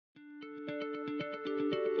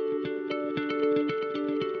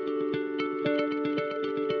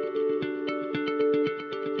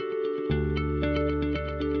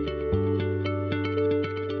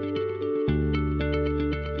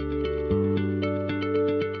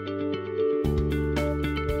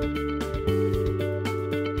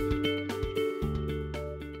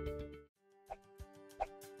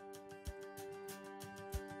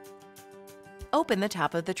Open the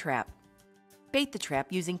top of the trap. Bait the trap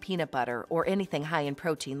using peanut butter or anything high in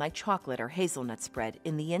protein like chocolate or hazelnut spread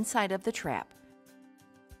in the inside of the trap.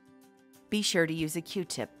 Be sure to use a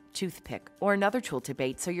Q-tip, toothpick, or another tool to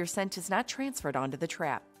bait so your scent is not transferred onto the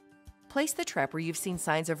trap. Place the trap where you've seen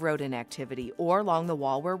signs of rodent activity or along the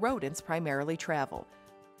wall where rodents primarily travel.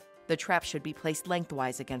 The trap should be placed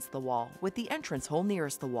lengthwise against the wall, with the entrance hole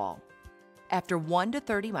nearest the wall. After 1 to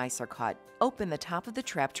 30 mice are caught, open the top of the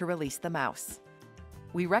trap to release the mouse.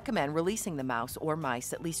 We recommend releasing the mouse or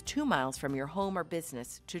mice at least 2 miles from your home or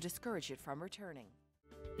business to discourage it from returning.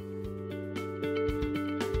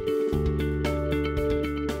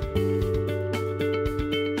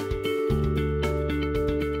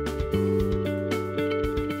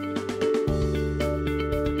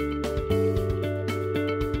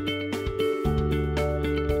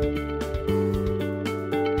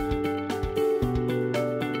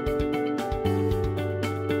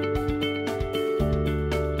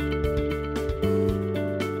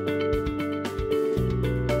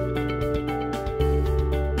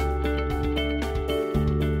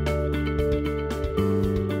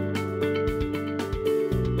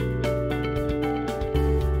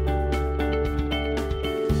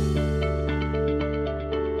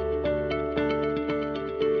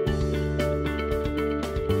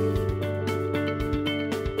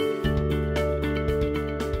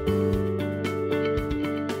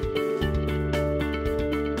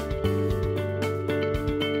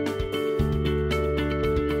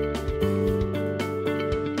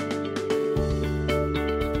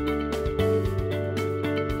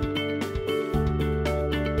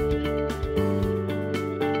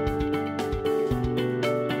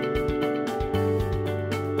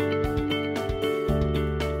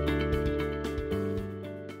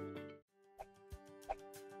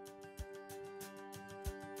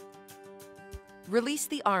 Release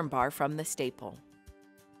the armbar from the staple.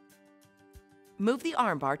 Move the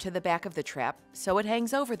armbar to the back of the trap so it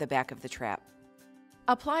hangs over the back of the trap.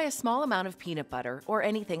 Apply a small amount of peanut butter or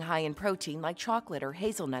anything high in protein like chocolate or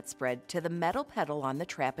hazelnut spread to the metal pedal on the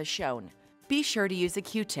trap as shown. Be sure to use a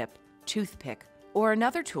Q-tip, toothpick, or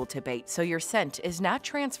another tool to bait so your scent is not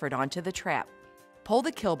transferred onto the trap. Pull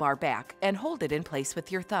the kill bar back and hold it in place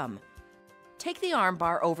with your thumb. Take the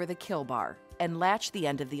armbar over the kill bar and latch the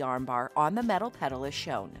end of the armbar on the metal pedal as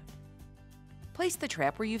shown. Place the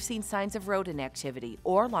trap where you've seen signs of rodent activity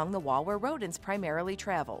or along the wall where rodents primarily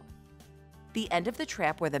travel. The end of the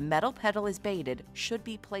trap where the metal pedal is baited should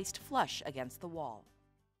be placed flush against the wall.